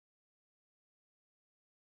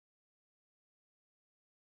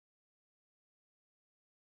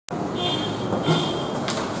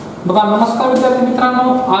बघा नमस्कार विद्यार्थी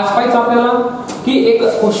मित्रांनो, आज पाहिजे आपल्याला की एक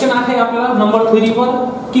क्वेश्चन आहे आपल्याला नंबर थेरीवर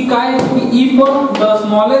की काय की if the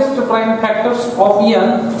smallest prime factors of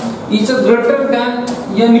n is greater than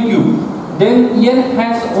n cube then n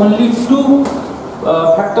has only 2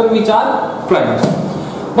 factor which are primes.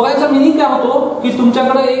 बघा याचा मीनिंग काय होतो की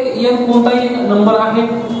तुमच्याकडे एक n कोणताही एक नंबर आहे,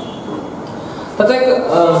 त्याचा एक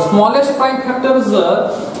स्मॉलेस्ट प्राइम फॅक्टर जर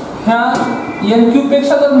ह्या n क्यूब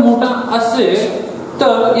पेक्षा जर मोठा असेल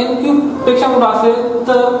तर n क्यूब पेक्षा मोठा असेल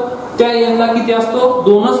तर त्या n ला किती असतो,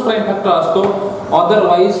 2च प्राइम फॅक्टर असतो,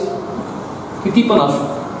 अदरवाइज किती पण असतो।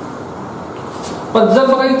 पण जर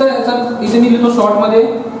बघा इथे मी लिहितो शॉर्ट मध्ये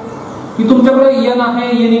की तुमच्याकडे n आहे,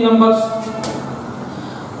 n नंबर्स,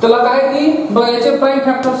 त्याला काय की बघा याचे प्राइम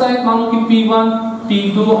फॅक्टर्स आहेत, मानू की p1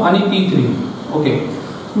 p2 आणि p3। ओके,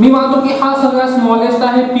 मी मानतो की हा सगळ्यात स्मॉलेस्ट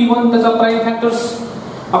आहे p1, त्याचा प्राइम फॅक्टर्स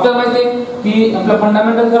आपल्याला माहिती आहे की आपल्या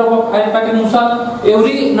फंडामेंटल थेरम ऑफ अरिथमेटिक नुसार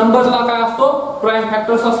एव्हरी नंबरला काय असतो, प्राइम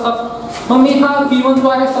फॅक्टर्स असतात। मग मी हा p1 जो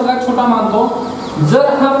आहे सगळ्यात छोटा मानतो। जर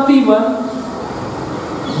हा p1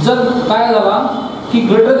 जर काय झाला की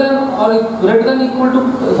ग्रेटर दॅन इक्वल टू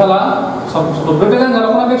झाला, ग्रेटर दॅन झाला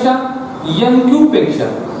कोणापेक्षा, n क्यूब पेक्षा,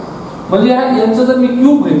 म्हणजे हा n चा जर मी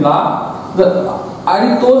क्यूब घेतला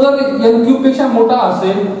आणि तो जर n क्यूब पेक्षा मोठा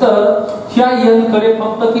असेल तर ह्या n कडे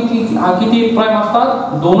फक्त किती प्राइम असतात,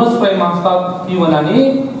 2च प्राइम असतात, p1 आणि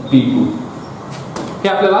p2। हे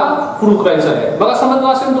आपल्याला प्रूव्ह करायचं आहे। बघा समजलं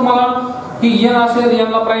असेल तुम्हाला की n असेल,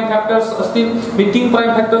 n ला प्राइम फॅक्टर्स असतील, मी 3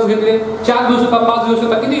 प्राइम फॅक्टर्स घेतले, 4 घेऊ शकता, 5 घेऊ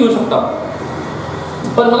शकता, किती घेऊ शकता।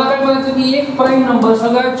 पण मला काय म्हणायचं की एक प्राइम नंबर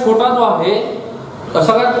सगळ्यात छोटा जो आहे तो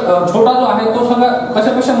सगळ्यात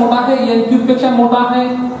कशापेक्षा मोठा आहे, n क्यूब पेक्षा मोठा आहे।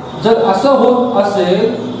 जर असं होत असेल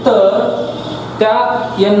तर त्या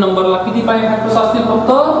n नंबरला किती प्राइम फॅक्टर्स असतील,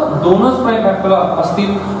 फक्त 2च प्राइम फॅक्टर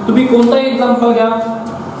असतील। तुम्ही कोणताही एक्झाम्पल घ्या,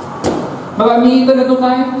 बघा मी इथे घेतो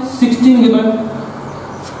काय 16 घेतोय,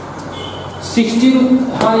 16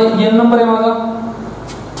 हा n नंबर आहे माझा।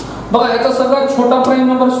 बघा याचा सगळ्यात छोटा प्राइम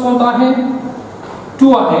नंबर कोणता आहे,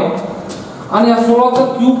 2 आहे, आणि या 16चा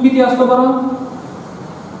क्यूब किती असतो बरं,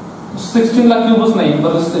 16 ला क्यूबच नाही,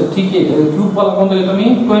 बरं ठीक आहे, क्यूब वाला कोणता घेतो मी,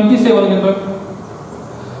 27 घेतोय।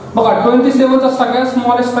 बघा 27 चा सगळ्यात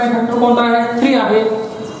स्मॉलेस्ट प्राइम फॅक्टर कोणता आहे, 3 आहे,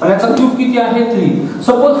 आणि याचा क्यूब किती आहे, 3।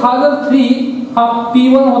 सपोज हा जर 3 हा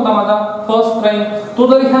p1 होता माझा फर्स्ट प्राइम, तो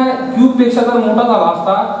जर ह्या क्यूब पेक्षा जर मोठा झाला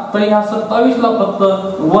असता तर ह्या 27 ला फक्त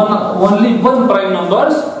ओनली 1 प्राइम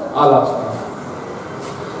नंबर्स आला असता।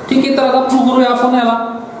 ठीक आहे, तर आता प्रूव्ह करूया आपण याला।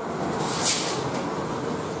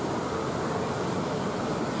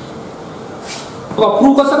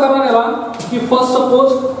 प्रूव्ह कसं करणार याला की first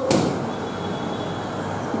suppose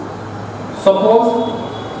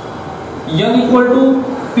n equal to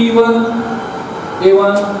p1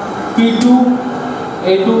 a1 p2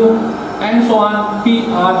 a2 and so on pr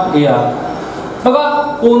ar। बघा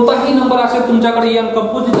कोणताही नंबर असेल तुमच्याकडे n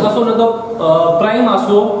कंपोजिट असो ना तर प्राइम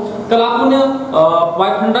असो, त्याला आपण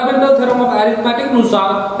फंडामेंटल थेरम ऑफ अरिथमेटिक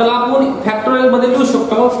नुसार त्याला आपण फॅक्टोरियल मध्ये लिहू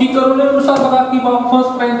शकतो। की करोलेर नुसार बघा की फर्स्ट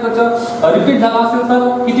प्राइम त्याचा रिपीट झाला असेल तर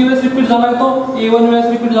किती वेळेस रिपीट झालाय, तो a1 वेळेस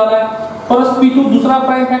रिपीट झालाय, परत p2 दुसरा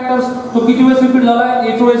प्राइम फॅक्टर्स तो किती वेळेस रिपीट झालाय,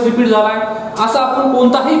 a2 वेळेस रिपीट झालाय। असं आपण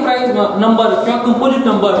कोणताही प्राइम नंबर किंवा composite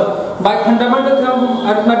number by fundamental theorem of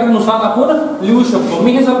arithmetic नुसार आपण लिहू शकतो।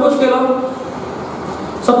 मी हे सपोज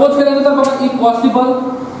केल्यानंतर बघा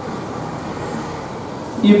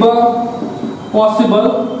if possible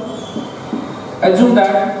assume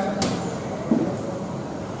that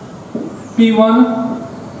p1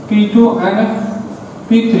 p2 and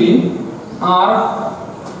p3 are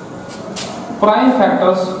prime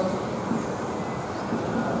factors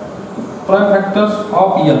of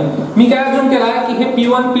n। मी काय अजून केलाय की हे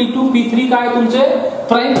p1 p2 p3 काय तुमचे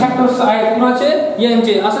प्राइम फॅक्टर्स आहेत कुणाचे, n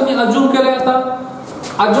चे, असं मी अज्यूम केलंय। आता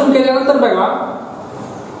अज्यूम केल्यानंतर बघा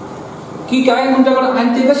की काय तुमच्याकडे, आणि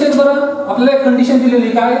ते कसे बरं आपल्याला कंडिशन दिलेली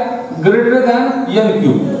काय, ग्रेटर दॅन n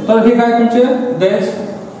क्यूब, तर हे काय तुमचे देस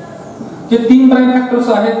जे 3 प्राइम फॅक्टर्स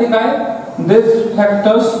आहेत ते काय, देस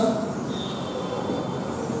फॅक्टर्स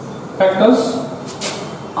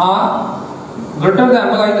आर ग्रेटर दॅन,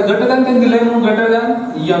 बघा इथे ग्रेटर दॅन दिले म्हणून ग्रेटर दॅन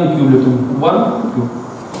n क्यूब लिहितो, 1 क्यूब।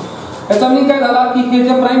 याचा मीनिंग काय झाला की हे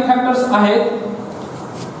जे प्राइम फॅक्टर्स आहेत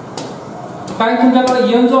काय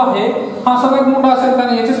तुमच्याकडे n जो आहे हा सगळ्यात मोठा असेल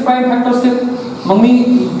कारण याचेच प्राइम फॅक्टर्स आहेत। मग मी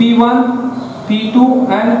p1 p2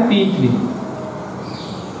 and p3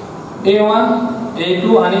 a1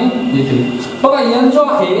 a2 आणि a3, बघा n जो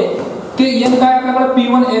आहे ते n काय आपल्याकडे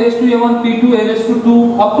p1 a1 p2 a2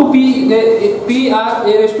 up to pr a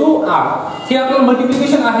r, हे आपलं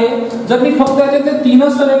मल्टिप्लिकेशन आहे। जर मी फक्त याचे ते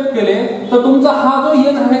 3च सिलेक्ट केले तर तुमचा हा जो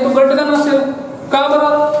n आहे तो ग्रेटर दॅन असेल, का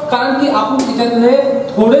बरं, कारण की आपण त्याच्यातले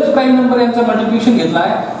थोडेच प्राईम नंबर यांचा मल्टिप्लिकेशन घेतलाय,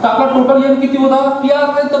 तर आपला टोटल n किती होता, pr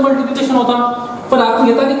पर्यंत मल्टिप्लिकेशन होता, पण आपण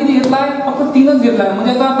घेताना किती घेतलाय, फक्त 3च घेतलाय.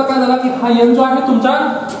 म्हणजे याचा अर्थ काय झाला की हा n जो आहे तुमचा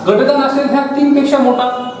घटक असेल ह्या 3 पेक्षा मोठा.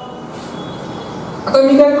 आता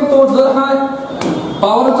मी काय करतो, जर हा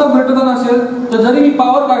पॉवरचा घटक असेल तर जरी मी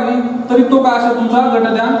पॉवर काढली तरी तो काय असेल तुमचा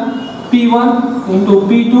घटक P1 ×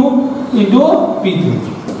 P2 × P3.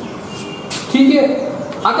 ठीक आहे.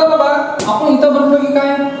 आता बघा आपण इथं म्हणतो की काय,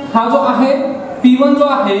 हा जो आहे P1 जो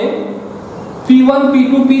आहे P1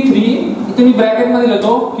 P2 P3 इथे मी ब्रॅकेट मध्ये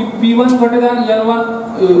लिहितो की P1 > n1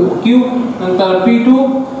 क्यूब, नंतर P2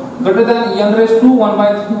 > n⁻⁴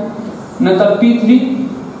 नंतर P3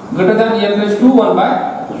 > n⁻⁴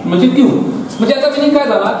 म्हणजे क्यूब. म्हणजे याचा मिनिंग काय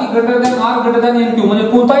झाला की r n क्यूब, म्हणजे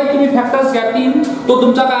कोणताही तुम्ही फॅक्टर्स घ्या 3 तो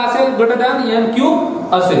तुमचा काय असेल n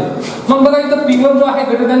क्यूब असेल. मग बघा इथं P1 जो आहे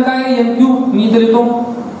काय आहे n क्यूब, मी इथे लिहितो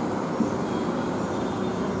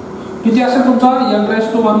किती असेल तुमचा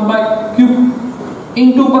n⁻⁴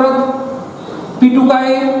 इनटू परत P2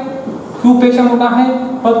 काय आहे क्यूब पेक्षा मोठा आहे,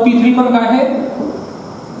 परत P3 पण काय आहे.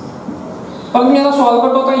 पण मी याला सॉल्व्ह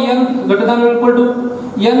करतो का n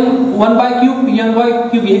 > n1/3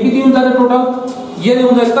 n/3 हे किती येऊन जाईल टोटल, n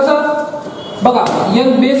येऊन जाईल. कसं बघा n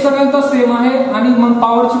बेस सगळ्यांचा सेम आहे आणि मग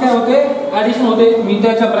पॉवरची काय होते ऍडिशन होते. मी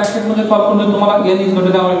त्याच्या ब्रॅकेट मध्ये सॉल्व्ह करून देतो तुम्हाला. n =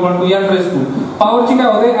 n⁻², पॉवरची काय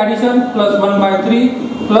होते ऍडिशन +1/3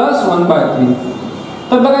 +1/3.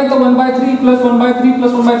 तर बघा इथं 1/3 +1/3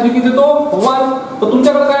 +1/3 किती तो 1. तर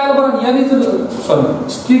तुमच्याकडे काय आलं बरं, n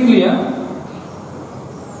स्ट्रिक्टली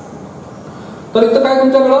तर इथं काय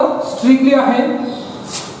तुमच्याकडं स्ट्रिक्टली आहे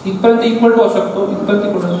इथपर्यंत इक्वल टू असू शकतो, इथपर्यंत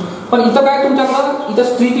इक्वल. पण इथं काय तुमच्याकडं इथं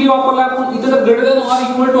स्ट्रिक्टली वापरला आपण. इथं जर greater than or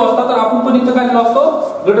equal to असता तर आपण पण इथं काय लिहिलो असतो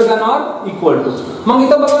greater than or equal to. मग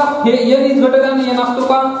इथं बघा हे n is greater than n असतो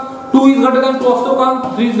का, 2 इज ग्रेटर दॅन 2 असतो का,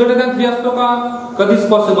 3 इज ग्रेटर दॅन 3 असतो का, कधीच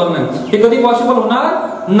पॉसिबल नाही. हे कधी पॉसिबल होणार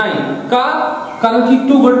नाही का, कारण की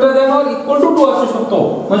 2 greater than or equal to 2 असू शकतो,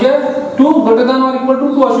 म्हणजे 2 greater than or equal to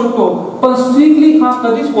 2 असू शकतो, पण स्ट्रिक्टली हा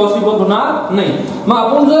कधीच पॉसिबल होणार नाही. मग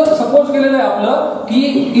आपण जर सपोज केलेलं आहे आपलं की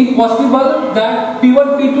it possible that P1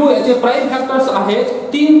 P2 याचे प्राइम फॅक्टर्स आहेत,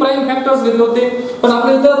 3 प्राइम फॅक्टर्स घेतले होते, पण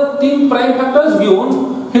आपल्या इथं 3 प्राइम फॅक्टर्स घेऊन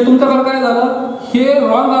हे तुमच्याकडे काय झालं, हे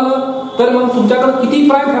रॉंग आलं. तर मग तुमच्याकडे किती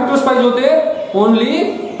प्राइम फॅक्टर्स पाहिजे होते, ओनली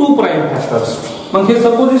 2 प्राइम फॅक्टर्स. मग हे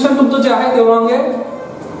सपोजिशन तुमचं जे आहे ते रॉंग आहे.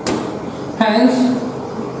 Hence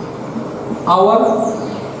our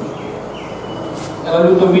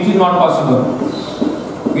which is not possible,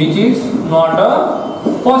 which is not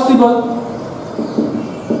possible.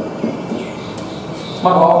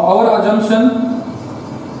 But our assumption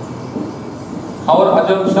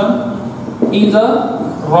is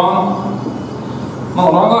wrong. मग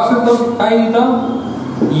wrong असेल तर काय इथं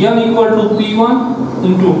n = P1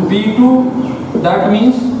 × P2, that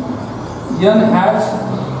means n has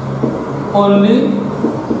only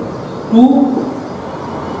 2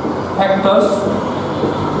 factors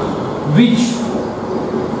which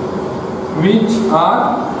are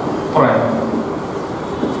prime.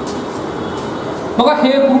 बघा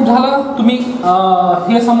हे प्रूफ झालं. तुम्ही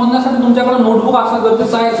हे समजण्यासाठी तुमच्याकडे नोटबुक असणं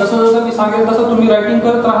गरजेचं आहे. जसं जसं मी सांगेल तसं तुम्ही रायटिंग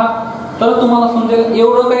करत राहा, तर तुम्हाला समजेल.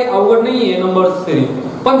 एवढं काही अवघड नाहीये नंबर्स थेरी.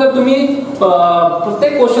 पण जर तुम्ही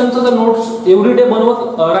प्रत्येक क्वेश्चनचं जर नोट्स एव्हरीडे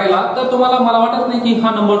बनवत राहिला तर तुम्हाला मला वाटत नाही की हा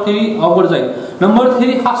नंबर थेरी अवघड जाईल. नंबर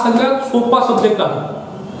थेरी हा सगळ्यात सोपा सब्जेक्ट आहे.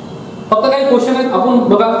 फक्त काही क्वेश्चन आहेत आपण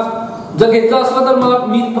बघा, जर घ्यायचं असलं तर मला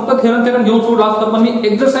मी फक्त थेरम घेऊन सोडलं असतं, पण मी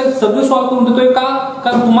एक्सरसाइज सगळी सॉल्व्ह करून देतोय का,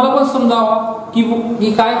 कारण तुम्हाला पण समजावा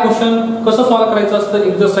की काय क्वेश्चन कसं सॉल्व्ह करायचं असतं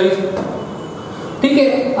एक्सरसाइज. ठीक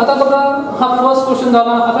आहे. आता बघा हा फर्स्ट क्वेश्चन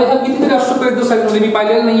झाला. आता ह्या कितीतरी असू शकतो एक्सरसाइज मध्ये, मी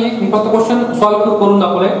पाहिलेलं नाहीये, मी फक्त क्वेश्चन सॉल्व्ह करून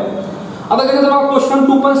दाखवलंय. आता त्याच्यानंतर क्वेश्चन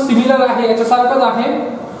 2 पण सिमिलर आहे, याच्यासारखंच आहे.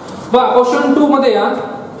 बघा क्वेश्चन 2 मध्ये या.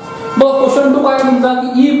 बघा क्वेश्चन 2 काय म्हणता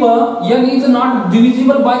की if n is not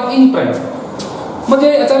divisible by any prime.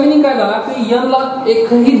 म्हणजे याचा मीनिंग काय झाला की n ला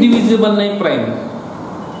एकही डिव्हिजिबल नाही प्राइम.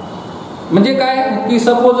 म्हणजे काय की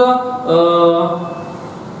सपोज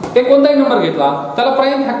एक कोणताही नंबर घेतला त्याला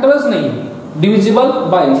प्राइम फॅक्टरच नाही डिव्हिजिबल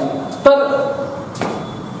बाय, तर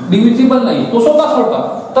डिव्हिजिबल नाही तो स्वतः सोडता,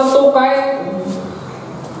 तर तो काय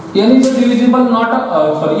n is divisible not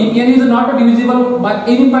if n is not divisible by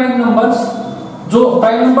any prime numbers. जो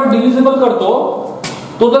प्राइम नंबर डिव्हिजिबल करतो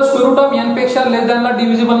तो जर स्क्वेअर रूट ऑफ n पेक्षा लेस दॅन ला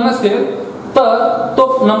डिव्हिजिबल नसेल तर तो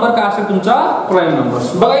नंबर काय असेल तुमचा प्राइम नंबर.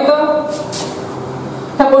 बघा इथं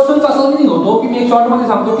ह्या क्वेश्चनचा असं नाही होतो की मी एक शॉर्ट मध्ये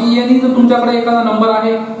सांगतो की n जर तुमच्याकडे एखादा नंबर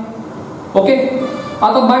आहे, ओके.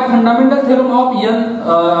 आता bye fundamental theorem of n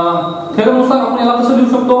theorem नुसार आपण याला कसं लिहू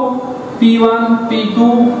शकतो, P1 P2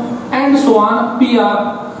 and so on PR.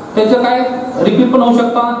 त्याचं काय रिपीट पण होऊ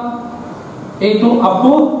शकतात A2 अप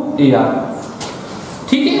टू AR.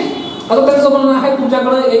 ठीक आहे. आता त्याचं म्हणणं आहे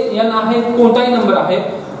तुमच्याकडे एक n आहे, कोणताही नंबर आहे,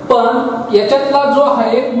 पण याच्यातला जो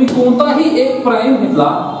आहे मी कोणताही एक प्राइम घेतला,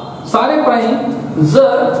 सारे प्राइम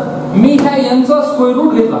जर मी ह्या n चा स्क्वेअर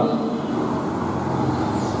रूट घेतला,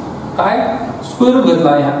 काय स्क्वेअर रूट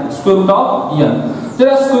घेतला या स्क्वेअर रूट ऑफ n,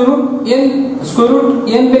 तर स्क्वेअर रूट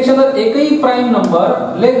n पेक्षा जर एकही प्राइम नंबर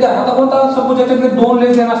लेस दॅन, आता कोणता सपोज याच्याकडे दोन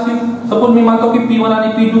लेस दॅन असतील, सपोज मी मानतो की p1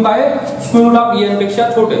 आणि p2 काय स्क्वेअर रूट ऑफ n पेक्षा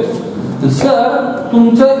छोटे, जर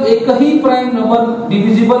तुमचं एकही प्राइम नंबर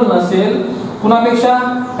डिव्हिजिबल नसेल कुणापेक्षा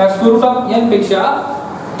स्क्वेअर रूट ऑफ n पेक्षा,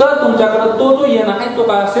 तर तुमच्याकडे तो जो n आहे तो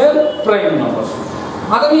काय असेल प्राइम नंबर.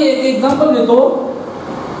 आता मी एक एक्झाम्पल देतो.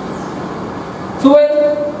 12.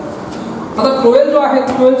 आता 12 जो आहे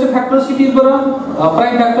 12 चे फॅक्टर्स किती आहेत बरं,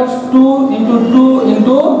 प्राइम फॅक्टर्स 2 × 2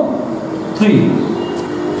 × 3.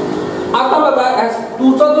 आता बघा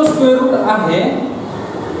 2 चा जो स्क्वेअर रूट आहे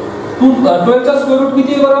 12 चा स्क्वेअर रूट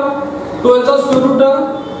किती आहे बरं, 12 चा स्क्वेअर रूट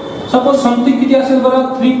सपोज समथिंग किती असेल बरं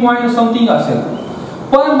 3 पॉइंट समथिंग असेल,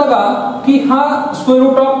 पण बघा की हा square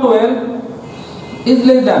route of 12 is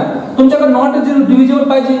less than, तुमच्याकडे नॉट डिव्हिजिबल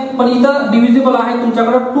पाहिजे, पण इथं डिव्हिजिबल आहे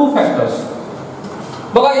तुमच्याकडे 2 फॅक्टर्स.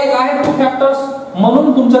 बघा एक आहे 2 फॅक्टर्स,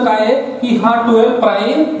 म्हणून तुमचं काय आहे की हा 12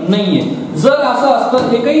 प्राइम नाहीये. जर असं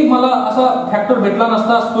असतं एकही मला असा फॅक्टर भेटला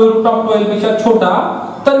नसता स्क्वेअर रूट ऑफ 12 पेक्षा छोटा,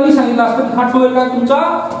 तर मी सांगितलं असतं की हा 12 काय तुमचा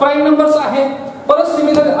प्राइम नंबर्स आहे. परत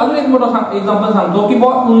सिमिलर अजून एक मोठा एक्झाम्पल सांगतो की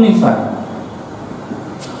 19 आहे.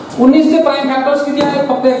 19 चे प्राइम फॅक्टर्स किती आहेत,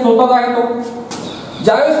 फक्त एक स्वतःच आहे तो.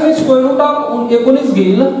 ज्यावेळेस मी स्क्वेअर रूट ऑफ 19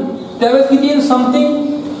 घेईल त्यावेळेस किती येईल,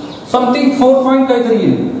 समथिंग 4 पॉइंट काहीतरी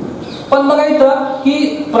येईल. पण बघा इथं की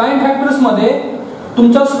प्राइम फॅक्टर्स मध्ये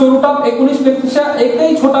तुमचा स्क्वेअर रूट ऑफ 19 पेक्षा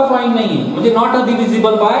एकही छोटा प्राइम नाहीये, म्हणजे not a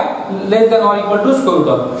divisible by less than or equal to square route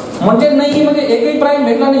of, म्हणजे नाही, म्हणजे एकही प्राइम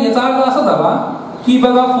भेटला नाही. याचा अर्थ असा झाला की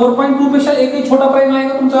बघा 4.2 पेक्षा एकही छोटा प्राइम आहे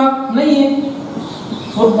का तुमचा, नाहीये.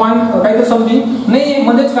 4 पॉइंट काहीतरी समथिंग नाहीये,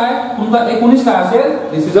 म्हणजेच काय तुमचा 19 काय असेल,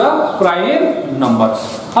 दिस इज अ प्राइम नंबर.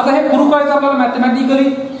 आता हे प्रूव्ह करायचं आपल्याला मॅथमॅटिकली.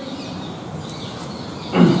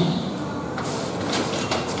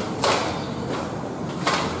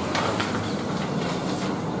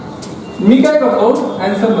 मी काय करतो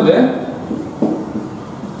आन्सर मध्ये,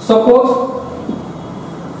 suppose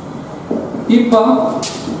if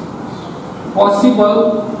possible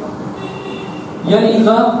n is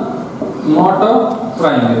a not a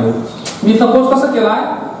prime value. Me suppose कसं केलाय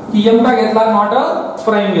की n का घेतला, नॉट अ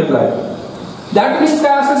प्राइम घेतलाय. दॅट मीन्स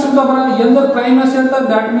काय असेल तुमचा बरं, n जर प्राइम असेल तर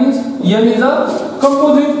that means n is a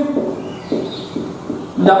composite.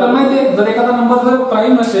 म्हणजे आपल्याला माहिती आहे जर एखादा नंबर जर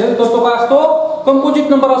प्राइम नसेल तर तो काय असतो,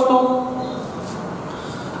 कंपोजिट नंबर असतो.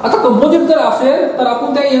 आता कंपोजिट जर असेल तर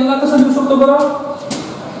आपण त्या n ला कसं लिहू शकतो बरं,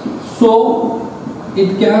 so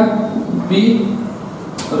it can be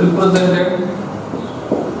represented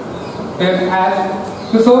as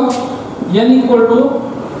कसं n equal to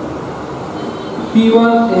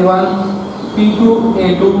p1 a1 p2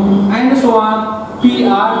 a2 and so on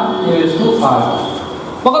pr raised to r.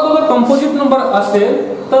 बघा तो जर कंपोजिट नंबर असेल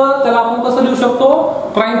तर त्याला आपण कसं लिहू शकतो,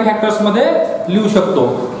 प्राइम फॅक्टर्स मध्ये लिहू शकतो.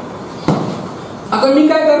 आता मी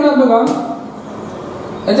काय करणार बघा,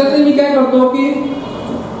 याच्यात मी काय करतो की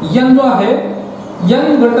n जो आहे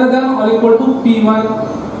n greater than or equal to p1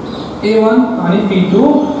 a1 आणि p2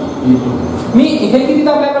 a2. मी हे किती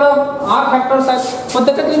आपल्याकडे 8 फॅक्टर्स आहेत, पण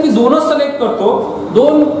त्याच्यातले मी 2च सिलेक्ट करतो.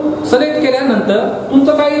 2 सिलेक्ट केल्यानंतर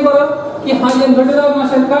तुमचं काय येईल बरं की हा n ग्रेटर दॅन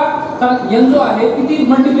असेल का, कारण n जो आहे किती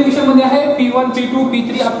मल्टिप्लिकेशन मध्ये आहे, p1 p2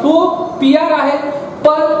 p3 up to pr आहे.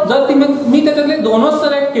 पण जर मी त्याच्यातले 2च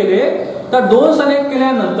सिलेक्ट केले तर 2 सिलेक्ट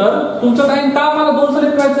केल्यानंतर तुमचं काय, का मला 2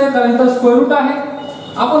 सिलेक्ट करायचं आहे, कारण इथं स्क्वेअर रूट आहे.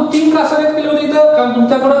 आपण 3 का सिलेक्ट केले होते इथं, कारण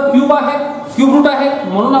तुमच्याकडे क्यूब आहे, क्यूब रूट आहे,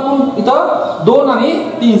 म्हणून आपण इथं 2 आणि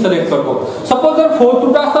 3 सिलेक्ट करतो. सपोज जर 4th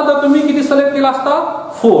रूट असता तर तुम्ही किती सिलेक्ट केला असता,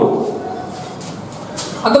 4.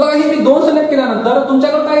 आता बघा हे मी 2 सिलेक्ट केल्यानंतर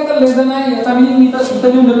तुमच्याकडे काय इथं लेस दॅन आहे, याचा मी इथं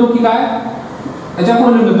लिहून देतो की काय,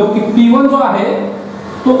 याच्याकडून लिहून देतो की p1 जो आहे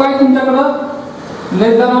तो काय तुमच्याकडे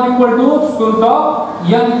लेस than or equal to square route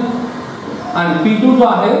of n, आणि p2 जो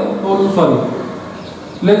आहे तो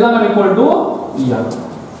sorry less than or equal to n.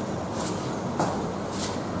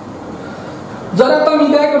 जर आता मी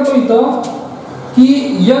काय करतो इथं की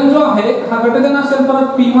n जो आहे हा ग्रेटर दॅन असेल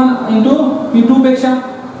परत p1 इंटू p2 पेक्षा,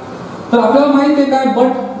 तर आपल्याला माहित आहे काय,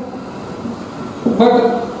 but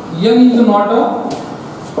n is not a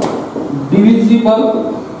divisible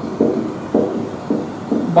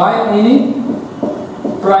by any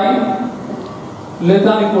prime less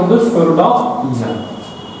than equal to square route of n.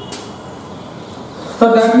 तर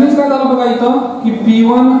दॅट मीन्स काय झालं बघा इथं की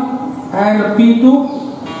p1 and p2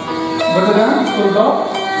 greater than square root of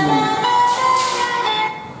n.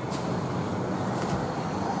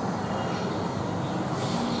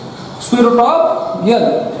 Square route of n.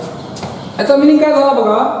 याचा meaning काय झाला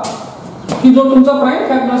बघा की जो तुमचा प्राइम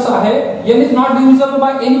फॅक्टर्स आहे n is not divisible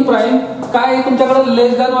by any prime. काय तुमच्याकडे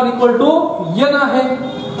लेस than or equal to n आहे,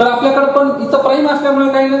 तर आपल्याकडे पण इथं प्राइम असल्यामुळे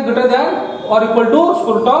काय नाही greater than or equal to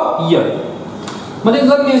square route of n. म्हणजे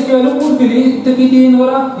जर मी याची व्हॅल्यू पुट केली तर किती येईल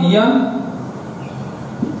बरं, n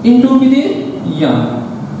इंटू किती n,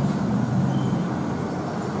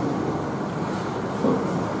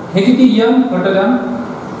 हे किती n greater than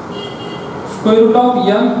square route of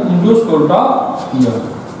n into square route of n.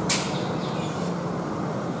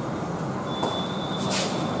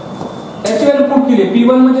 याची व्हॅल्यू पुट केली,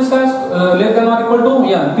 p1 म्हणजे काय लेस than or equal to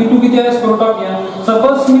n, p2 किती आहे square route of n.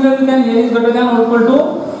 Suppose similarly काय n is greater than or equal to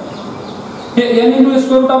हे n into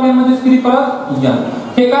square route of n म्हणजे किती परत n.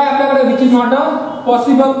 हे काय आपल्याकडे which is not a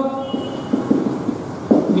possible,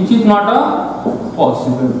 which is not a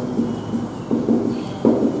possible,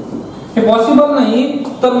 हे पॉसिबल नाही.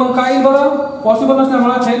 तर मग काय बरं, पॉसिबल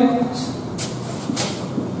नसल्यामुळे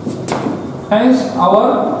hence our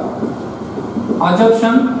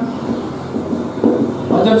assumption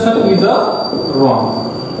is a wrong.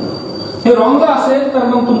 हे रॉंग जर असेल तर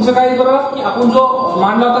मग तुमचं काय बरं की आपण जो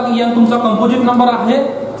मानला होता की n तुमचा कंपोजिट नंबर आहे,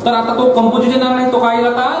 तर आता तो कंपोजिट येणार नाही, तो काय येईल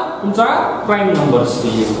आता तुमचा प्राइम नंबर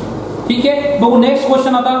येईल. ठीक आहे, बघू नेक्स्ट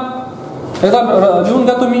क्वेश्चन. आता एकदा लिहून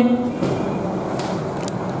घ्या तुम्ही.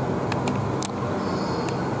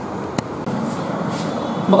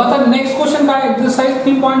 बघा आता नेक्स्ट क्वेश्चन काय, एक्सरसाइज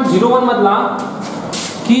 3.01 मधला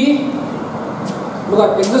की बघा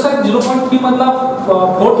एक्सरसाइज 0.3 मधला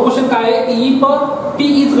फोर्थ क्वेश्चन काय आहे की if p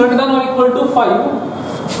is greater than or equal to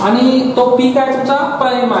 5 आणि तो p काय तुमचा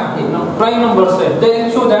प्राइम आहे, प्राइम नंबर्स आहे, then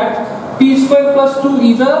show that p² + 2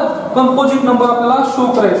 is a composite number आपल्याला शो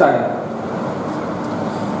करायचा आहे.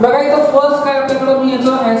 बघा इथं फर्स्ट काय आपल्याकडे मी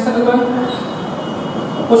याचा आन्सर देतोय.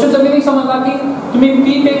 क्वेश्चनचा मीनिंग समजला की तुम्ही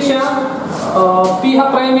p पेक्षा p हा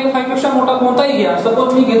प्राइम आहे 5 पेक्षा मोठा कोणताही घ्या.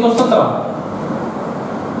 सपोज मी घेतो 17,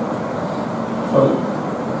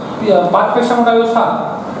 5 पेक्षा मोठा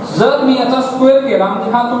 7. जर मी याचा स्क्वेअर केला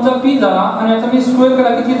म्हणजे हा तुमचा p झाला आणि याचा मी स्क्वेअर केला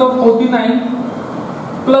किती तो 49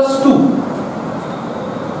 + 2,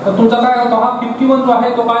 तर तुमचा काय होतो हा 51 जो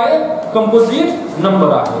आहे तो काय कंपोजिट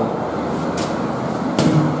नंबर आहे.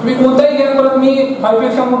 मी कोणताही घ्या, परत मी 5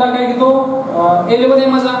 पेक्षा मोठा काय घेतो 11 आहे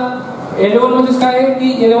माझा. 11 म्हणजे काय आहे की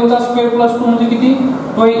 11 चा स्क्वेअर + 2 म्हणजे किती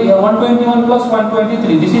 121 +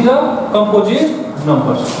 123. दिस इज अ कंपोजिट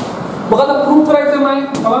नंबर. बघा आता प्रूफ करायचं नाही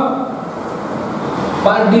बघा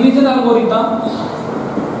bye division algorithm.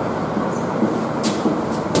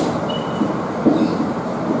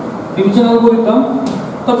 Division algorithm,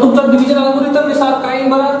 तर तुमचा डिव्हिजन अल्गोरिथम नुसार काय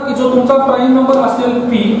बरं की जो तुमचा प्राइम नंबर असेल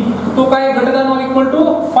p तो काय greater than or equal to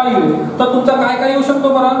 5, तर तुमचा काय काय येऊ शकतो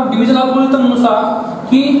बरं डिव्हिजन अल्गोरिथम नुसार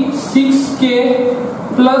की 6k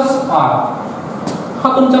 + r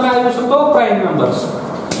हा तुमचा काय येऊ शकतो प्राइम नंबर्स.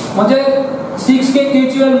 म्हणजे 6k k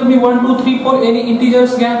ची व्हॅल्यू तुम्ही 1 2 3 4 एनी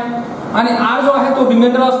इंटिजर्स घ्या आणि r जो आहे तो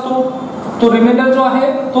रिमाइंडर असतो. तो रिमाइंडर जो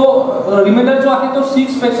आहे तो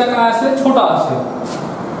 6 पेक्षा काय असेल छोटा असेल.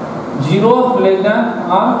 0 लेस than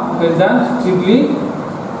r less than strictly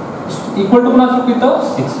equal to कुणाचं किती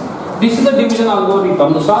 6. दिस इज अ डिव्हिजन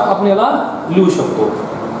अल्गोरिथम नुसार आपण याला लिहू शकतो.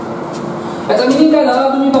 याचा मीनिंग काय झाला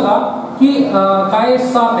तुम्ही बघा की काय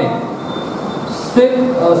 7 आहे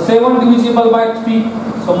 7 divisible by 3.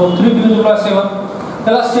 Suppose 3 divisible by 7,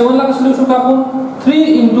 त्याला 7 ला कसं लिहू शकतो आपण 3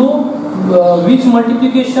 into which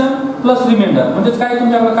multiplication plus remainder. म्हणजे काय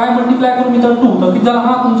तुमच्याकडे काय मल्टिप्लाय करून इथं 2, तर किती झाला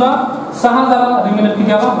हा तुमचा 6 झाला, रिमाइंडर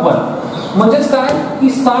किती आला 1. म्हणजेच काय की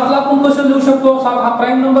 7 ला आपण कसं लिहू शकतो, 7 हा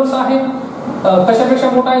प्राइम नंबर्स आहे. कशापेक्षा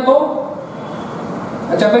मोठा आहे तो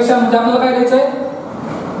याच्यापेक्षा, म्हणजे आपल्याला काय द्यायचं आहे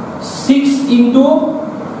 6 इंटू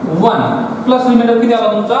 1 प्लस रिमाइंडर किती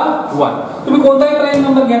आला तुमचा 1. तुम्ही कोणताही प्राइम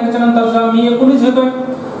नंबर घ्या त्याच्यानंतरचा, मी 19 घेतोय,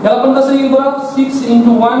 याला पण कसं येईल बरं 6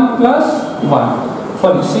 into 1 plus 1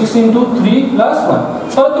 sorry 6 into 3 plus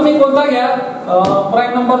 1. तर तुम्ही कोणता घ्या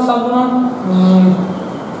प्राइम नंबर अजून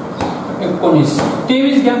 19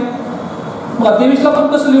 23 घ्या. बघा 23 ला पण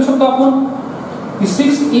कसं लिहू शकतो आपण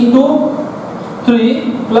 6 इंटू 3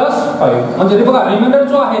 प्लस 5. म्हणजे बघा रिमाइंडर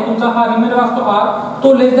जो आहे तुमचा हा रिमाइंडर असतो r,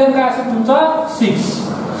 तो लेस दॅन काय असेल तुमचा 6,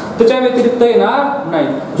 त्याच्या व्यतिरिक्त येणार नाही.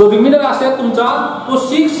 जो रिमाइंडर असेल तुमचा तो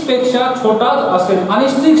 6 पेक्षा छोटा असेल आणि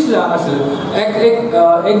 6 असेल,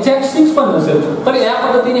 एक्झॅक्ट 6 पण नसेल, तर या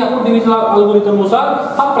पद्धतीने आपण डिव्हिजन अल्गोरिथम नुसार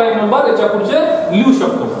हा प्राइम नंबर याच्या पुढचे लिहू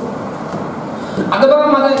शकतो. आता बघा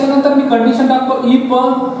माझा याच्यानंतर मी कंडिशन टाकतो if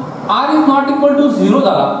r is not equal to 0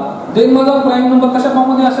 झाला, देन माझा प्राइम नंबर कशा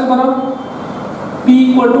फॉर्म मध्ये असेल बरं p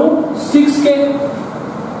इक्वल टू 6k.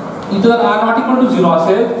 इथं जर r नॉट इक्वल टू 0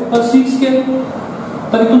 असेल तर 6k,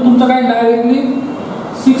 तर इथून तुमचं काय डायरेक्टली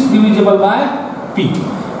 6 डिव्हिजिबल बाय p.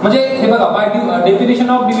 म्हणजे हे बघा by definition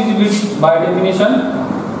of divisibility, by definition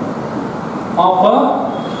of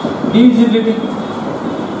divisibility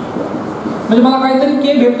म्हणजे मला काहीतरी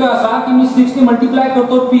k भेटतोय असा की मी 6 ने मल्टिप्लाय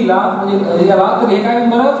करतो p ला, म्हणजे याला, तर हे काय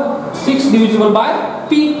बरं 6 डिव्हिजिबल बाय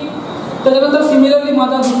p. त्याच्यानंतर सिमिलरली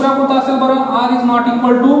माझा दुसरा कोणता असेल बरं, r is not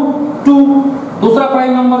equal to 2, दुसरा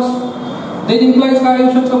प्राइम नंबर. देन इम्प्लाइज काय येऊ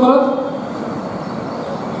शकतो परत,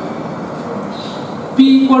 p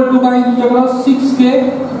इक्वल टू काय तुमच्याकडे 6k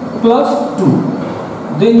प्लस 2.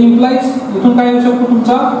 देन इम्प्लाइज इथून काय येऊ शकतो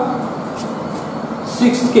तुमचा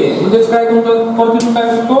 6k, म्हणजे काय तुमचं परत इथून काय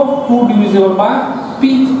येऊ शकतो 2 डिव्हिजिबल बाय p.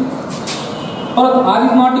 परत r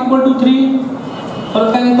is not equal to 3,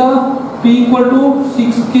 परत काय येतं p equal to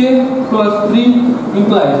 6k plus 3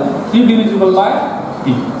 implies 3 divisible by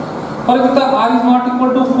p. परत इथं r is not equal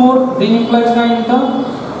to 4, then implies काय येतं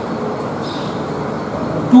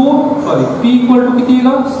p इक्वल टू किती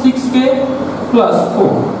येतं 6k प्लस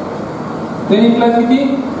 4, देन इम्प्लाइज किती,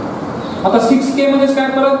 आता 6k म्हणजे काय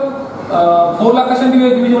परत 4 ला कशा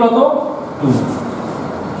डिव्हिजिबल होतो 2.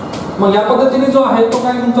 मग या पद्धतीने जो आहे तो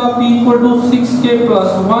काय तुमचा p equal to 6k plus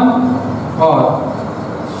 1 और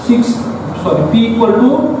p equal to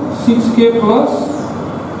 6k plus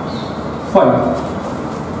 5.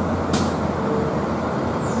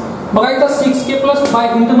 बघा इथं 6k प्लस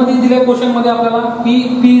 5 हिंट मध्ये दिले क्वेश्चन मध्ये आपल्याला की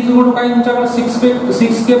p इज इक्वल टू काय तुमच्याकडे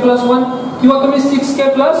 6k प्लस 1 किंवा तुम्ही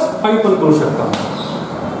 6k प्लस 5 पण करू शकता.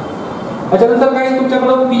 त्याच्यानंतर काय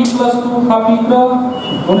तुमच्याकडे p प्लस 2 हा p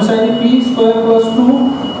दोन्ही side p square plus 2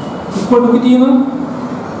 equal to किती येईल,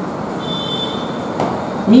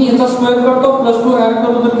 मी याचा स्क्वेअर करतो प्लस 2 ऍड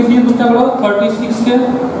करतो तर किती तुमच्याकडे 36k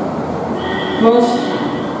प्लस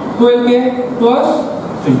 12k प्लस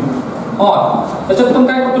 3. और त्याच्यातून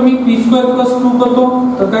काय करतो मी p स्क्वेअर प्लस 2 करतो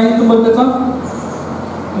तर काय येतो बरं त्याचा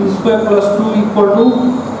p square plus 2 equal to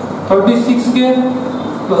 36k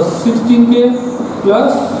plus 16k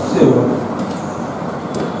plus 7.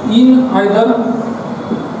 In either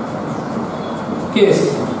case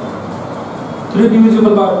 3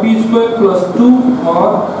 divisible by p square plus 2 और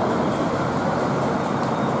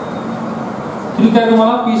 3 काय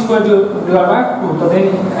तुम्हाला p स्क्वायर डिवाइड बाय 2. तर देन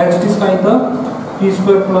as it is काय इथं p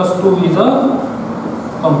square plus 2 is a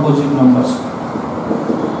composite numbers.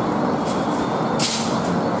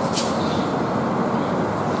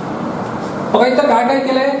 बघा इथं काय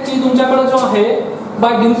केलंय की तुमच्याकडे जो आहे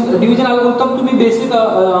बाय डिव्हिजन अल्गोरिथम तुम्ही बेसिक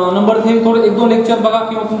नंबर थे थोडे 1-2 लेक्चर बघा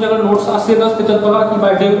किंवा तुमच्याकडे नोट्स असेलच त्याच्यात बघा की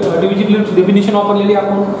बाय डिव्हिजिबिलिटी डेफिनेशन वापरलेली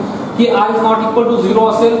आपण की r is not equal to 0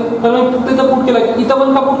 असेल तर मी फक्त इथं पुट केलं. इथं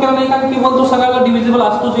पण का पुट केला नाही कारण की तो सगळ्याला डिव्हिजिबल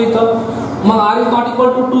असतोच इथं. मग r is not equal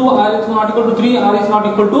to 2, r is not equal to 3, r is not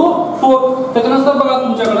equal to 4. त्याच्यानंतर बघा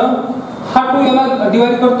तुमच्याकडे हा 2 याला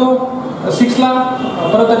डिवाइड करतो 6 ला,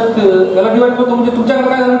 परत याला डिवाइड करतो म्हणजे तुमच्याकडे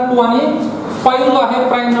काय झालं 2 आणि 5 जो आहे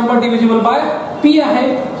prime number divisible by p आहे.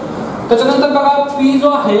 त्याच्यानंतर बघा p जो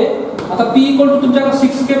आहे आता p इक्वल टू तुमच्याकडे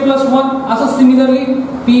 6k प्लस 1 असं similarly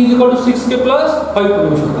p is equal to 6k plus 5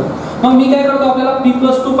 करू शकतो. मग मी काय करतो आपल्याला p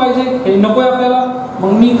प्लस 2 पाहिजे हे नकोय आपल्याला,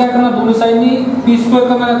 मग मी काय करणार दोन्ही साइडनी p स्क्वेअर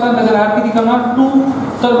करणार याचा म्हणजे ऍड किती करणार 2.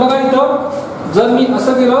 तर बघा इथं जर मी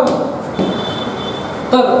असं केलं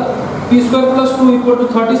तर p square plus 2 equal to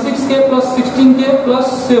 36k plus 16k plus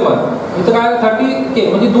 7. इथं काय 30k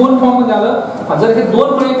म्हणजे दोन फॉर्म मध्ये आलं. जर हे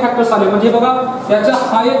दोन प्राइम फॅक्टर्स आले म्हणजे बघा याचा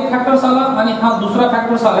हा एक फॅक्टर्स आला आणि हा दुसरा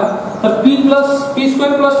फॅक्टर्स आला तर p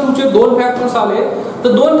स्क्वेअर प्लस 2 चे दोन फॅक्टर्स आले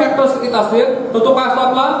तर दोन फॅक्टर्स येत असेल तर तो काय असतो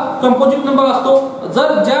आपला कंपोजिट नंबर असतो.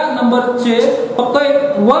 जर ज्या नंबरचे फक्त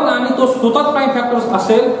एक 1 आणि तो स्वतःच प्राइम फॅक्टर्स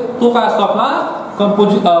असेल तो काय असतो आपला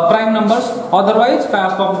कंपोजिट प्राइम नंबर्स. अदरवाइज काय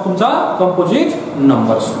असतो तुमचा कंपोजिट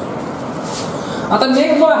नंबर्स. आता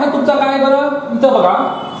नेक्स्ट जो आहे तुमचा काय बरं इथं बघा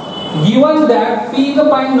given that p is a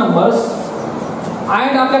prime numbers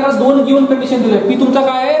and आपल्याकडे दोन गिवन कंडिशन दिले. p तुमचा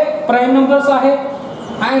काय आहे प्राइम नंबर्स आहे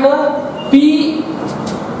and p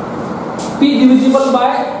divisible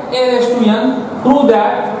by a raise to n. Prove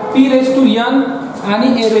that p raise to n आणि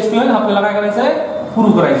a रेस टू n आपल्याला काय करायचं आहे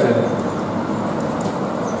प्रूव्ह करायचं आहे.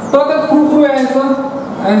 तर आता प्रूव्ह करूया याचं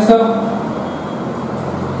आन्सर.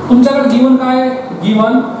 तुमच्याकडे गिवन काय आहे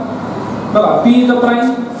गिवन बघा p इज अ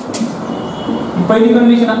प्राइम पहिली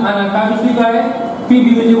कंडिशन आणि काय दुसरी काय आहे p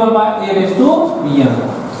divisible by a raise to n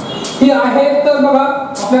हे आहे. तर बघा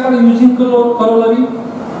आपल्याकडे युजिंग करोलरी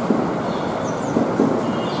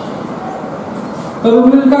तर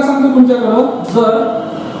मी काय सांगतो तुमच्याकडे जर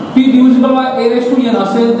p divisible by a raise to n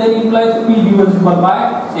असेल then implies p divisible by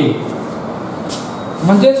a.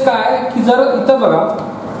 म्हणजेच काय की जर इथं बघा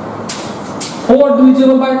 4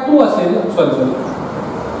 डिव्हिजिबल बाय 2 असेल सॉरी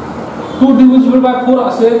 2 डिव्हिजिबल बाय 4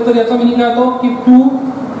 असेल तर याचा मीनिंग काय होतो की 2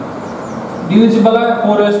 डिव्हिजिबल आहे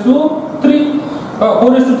 4:3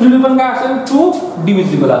 4:3 पण काय असेल 2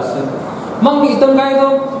 डिव्हिजिबल असेल. मग इथं काय येतं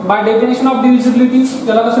बाय डेफिनेशन ऑफ डिव्हिजिबिलिटी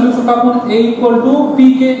त्याला कसं लिहू शकतो आपण a =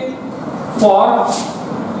 pk for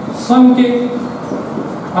some k.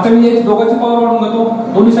 आता मी या दोघांची पॉवर वाढवून घेतो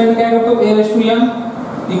दोन्ही साइड काय करतो a⁻n =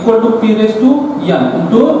 p⁻n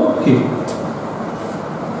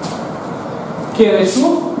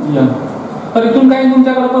k⁻n. तर इथून काय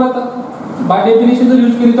तुमच्याकडे परत बाय डेफिनेशन जर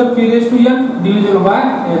यूज केली तर p⁻n divisible by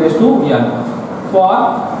a⁻n for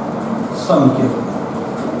some k.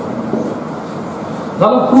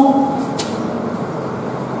 झालं प्रूफ.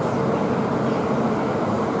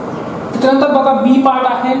 त्यानंतर बघा बी पार्ट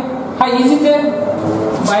आहे हा इझीच आहे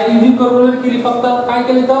बाय युजिंग कॅल्क्युलेटर केली फक्त काय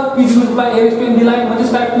केलं तर p डिव्हिडेड बाय a⁻n दिलाय म्हणजे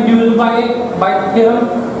काय p डिव्हिडेड बाय थेरम.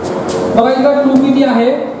 बघा इथं 2 किती आहे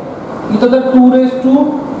इथं तर 2⁴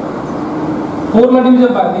 ला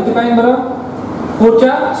डिव्हिजन बाय इथे काय बरं 4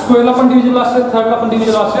 च्या स्क्वेअरला पण डिव्हिजन असेल 3rd ला पण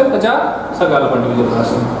डिव्हिजन असेल त्याच्या सगळ्याला पण डिव्हिजन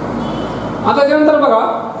असेल. आता त्यानंतर बघा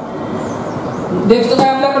नेक्स्ट काय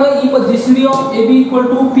आपल्याकडे जीसीडी ऑफ AB =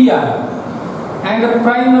 P आहे अँड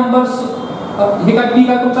प्राइम नंबर्स हे काय P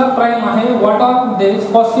काय तुमचा प्राइम आहे. What R there is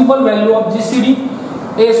possible value of GCD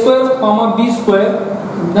a², b²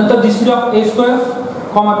 नंतर GCD of a²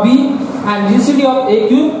 b and GCD of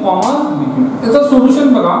AQ, BQ. याचं सोल्युशन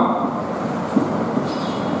बघा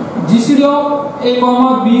GCD of A,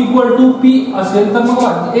 B = P असेल तर मग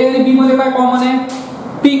A आणि B मध्ये काय कॉमन आहे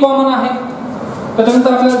P कॉमन आहे.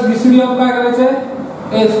 त्याच्यानंतर आपल्याला GCD of काय करायचं आहे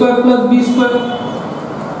a² + b².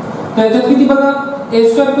 तर याच्यात किती बघा a²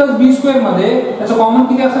 + b² मध्ये याचं कॉमन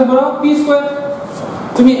किती असेल बरं p².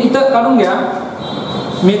 तुम्ही इथं काढून घ्या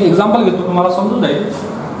मी एक एक्झाम्पल घेतो तुम्हाला समजून जाईल.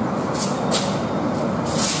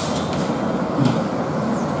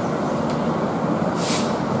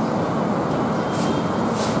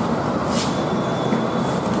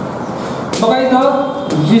 बघा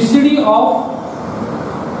इथं जीसीडी ऑफ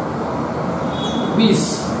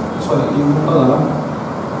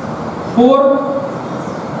 4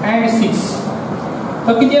 and 6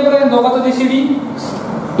 तर किती आहे बरं दोघांचं जीसीडी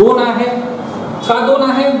 2 आहे. का 2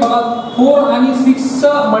 आहे बघा 4 आणि 6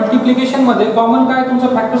 चं मल्टिप्लिकेशन मध्ये कॉमन काय तुमच्या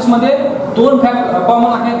फॅक्टर्स मध्ये 2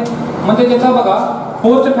 कॉमन आहेत म्हणजे त्याचा बघा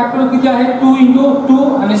 4 चे फॅक्टर किती आहे 2 ×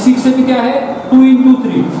 2 आणि 6 चे किती आहे 2 ×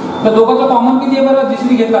 3. तर दोघांचा कॉमन किती आहे बरं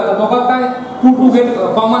जीसीडी घेतला तर दोघात काय 2 गेट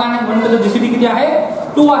कॉमन आहे म्हणजे त्याचा जीसीडी किती आहे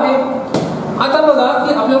 2 आहे. आता बघा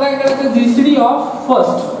की आपल्याला काय करायचं जीसीडी ऑफ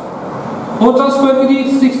फर्स्ट 4 चा स्क्वेअर किती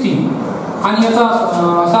 16 आणि याचा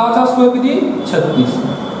 6 चा स्क्वेअर किती 36.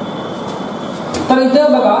 तर इथे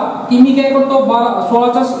बघा की मी काय करतो 16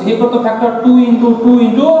 चा हे करतो फॅक्टर 2 × 2 ×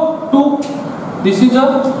 2 दिस इज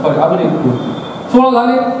अजून एक 2 16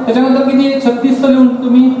 झाले. त्याच्यानंतर किती 36 लिहून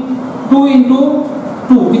तुम्ही 2 ×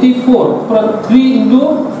 2 किती 4 परत 3 ×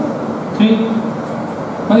 3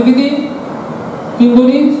 म्हणजे किती 3 2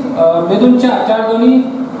 2 4 4 2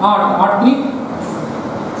 8 8 3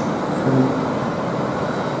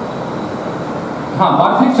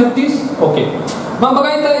 12 36. ओके मग बघा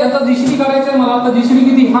इथं याचा जीसीडी करायचा आहे मला. आता जीसीडी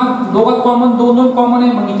किती हा दोघात कॉमन 2 2 कॉमन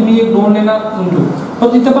आहे मग इथे मी एक 2 लेणार इंटू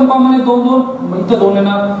परत इथे पण कॉमन आहे 2 2 मग इथे 2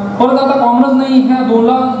 लेणार परत आता कॉमनच नाही ह्या 2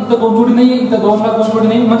 ला इथे 2 जोडी नाही इथे 2 ला 2 जोडी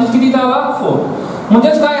नाही म्हणजे किती आला 4.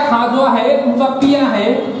 म्हणजेच काय हा जो आहे तुमचा P आहे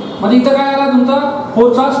म्हणजे इथं काय आला तुमचा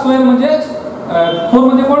 4 चा स्क्वेअर म्हणजे 4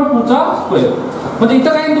 म्हणजे कोण 2 चा स्क्वेअर म्हणजे इथं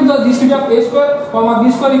काय तुमचा GCD of a², b²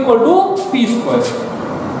 = p².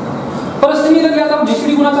 परत सिमिलरली आता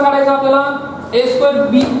जीसीडी गुणाचा काढायचा आपल्याला a²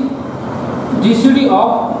 b GCD of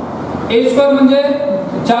a² म्हणजे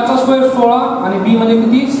 4 चा स्क्वेअर 16 आणि b म्हणजे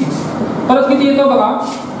किती 6. परत किती येतो बघा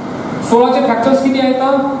 16 चे फॅक्टर्स किती आहेत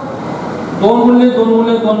 2 × 2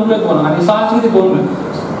 × 2 × 2 आणि 6 चे किती 2 ×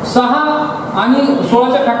 6 आणि 16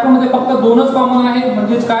 च्या फॅक्टर मध्ये फक्त 2च कॉमन आहेत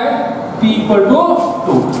म्हणजेच काय p = 2.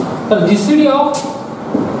 तर जीसीडी ऑफ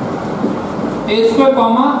a²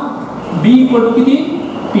 b = किती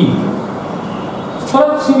p.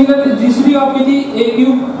 परत सिमिलरली जीसीडी ऑफ किती a³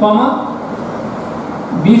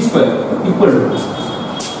 b² इक्वल टू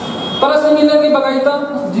परत सिमिलरली बघा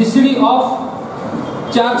इथं जीसीडी ऑफ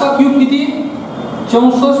 4 चा क्यूब किती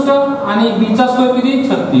 64 आणि b चा स्क्वेअर किती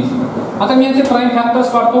 36. आता मी याचे प्राइम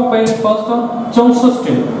फॅक्टर्स काढतो पहिले फर्स्ट 64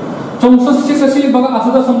 चे कसे बघा असं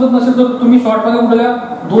जर समजत नसेल तर तुम्ही शॉर्ट मध्ये उडल्या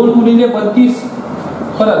 2 × 32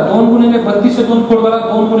 परत 2 × 32 चे 2 फोड करा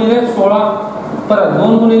 2 × 16 परत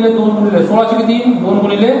 2 × 2 × 16 चे किती 2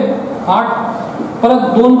 × 8 परत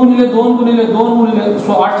 2 × 2 × 2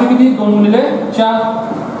 × 8 चे किती 2 × 4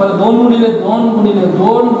 परत 2 × 2 ×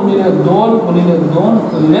 2 × 2 × 2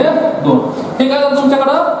 × 2 हे काय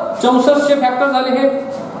तुमच्याकडे 64 चे फॅक्टर झाले हे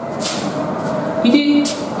किती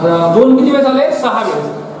 2 किती वेळ झाले 6 वेळेस.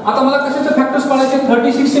 आता मला कशाचे फॅक्टर्स पाडायचे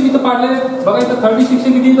 36 चे मी तर पाडले बघा इथं 36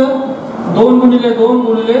 चे किती तर 2 गुणिले 2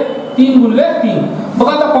 गुणिले 3 गुणिले 3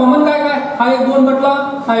 बघा आता कॉमन काय काय हा एक 2 कटला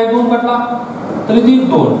हा एक 2 कटला तर इथे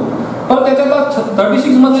 2 परत त्याच्यातला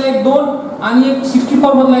 36 मधला एक 2 आणि एक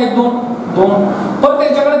 64 मधला एक 2 परत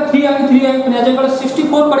त्याच्याकडे 3 आणि 3 आहे पण याच्याकडे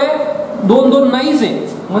 64 कडे 2 2 नाहीच आहे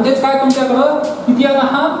म्हणजेच काय तुमच्याकडे किती आला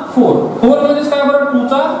हा 4 मध्येच काय बरं 2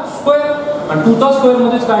 चा स्क्वेअर आणि 2 चा स्क्वेअर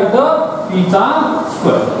मध्येच काय येतं 3 चा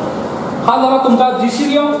स्क्वेअर हा झाला तुमचा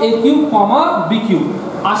GCD of A cube comma B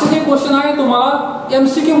cube असे जे क्वेश्चन आहे तुम्हाला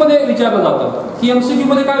एमसीक्यू मध्ये विचारलं जातं की एमसीक्यू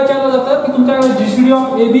मध्ये काय विचारलं जातं की तुमच्याकडे GCD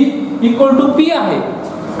of A B equal to P आहे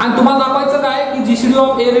आणि तुम्हाला दाखवायचं काय की GCD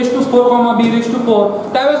of A raise to 4 comma B raise to 4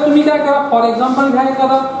 त्यावेळेस तुम्ही काय करा फॉर एक्झाम्पल घ्या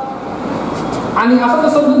एखादा आणि असं जर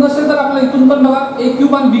समजत नसेल तर आपल्या इथून पण बघा ए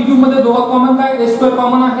क्यूब आणि बी क्यूब मध्ये दोघं कॉमन काय ए स्क्वेअर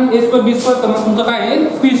कॉमन आहे ए स्क्वेअर बी स्क्वेअर तर तुमचं काय आहे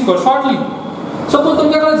पी स्क्वेअर शॉर्टली सपोज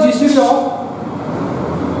तुमच्याकडे GCD of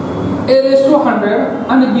A raise to 100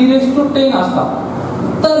 आणि बी रेस टू 10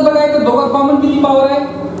 असतात तर बघा इथे दोघं कॉमन किती पॉवर आहे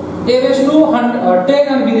ए रेस टू 10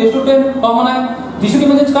 आणि बी रेस टू 10 कॉमन आहे जीसीडी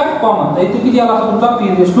मध्येच काय कॉमन तर इथे किती आला असं तुमचा पी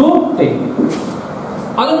रेस टू 10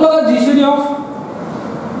 अजून बघा GCD of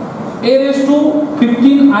A raise to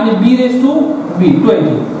 15 आणि बी रेस टू 20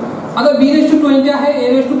 आता बी रेस टू 20 आहे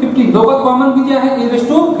ए रेस टू 15 दोघं कॉमन किती आहे ए रेस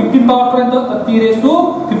टू 15 पॉवर पर्यंत पी रेस टू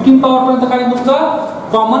 15 पॉवर पर्यंत काय तुमचा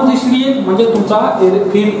कॉमन जीसीडी आहे म्हणजे तुमचा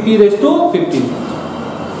पी रेस टू 15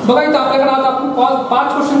 बघा इथं आपल्याकडे आज आपण 5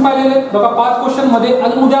 क्वेश्चन पाहिलेले बघा 5 क्वेश्चन मध्ये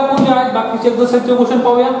आणि उद्या आपण जे आहेत बाकीचे एक्झरसाइजचे क्वेश्चन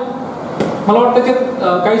पाहूया मला वाटतं की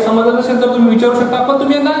काही समजलं नसेल तर तुम्ही विचारू शकता पण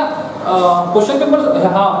तुम्ही ना क्वेश्चन पेपर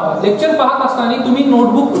हा लेक्चर पाहत असताना तुम्ही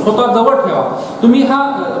नोटबुक स्वतः जवळ ठेवा तुम्ही हा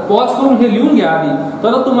पॉज करून हे लिहून घ्या आधी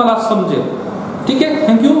तर तुम्हाला समजेल ठीक आहे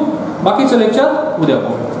थँक्यू बाकीचं लेक्चर उद्या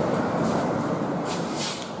पाहू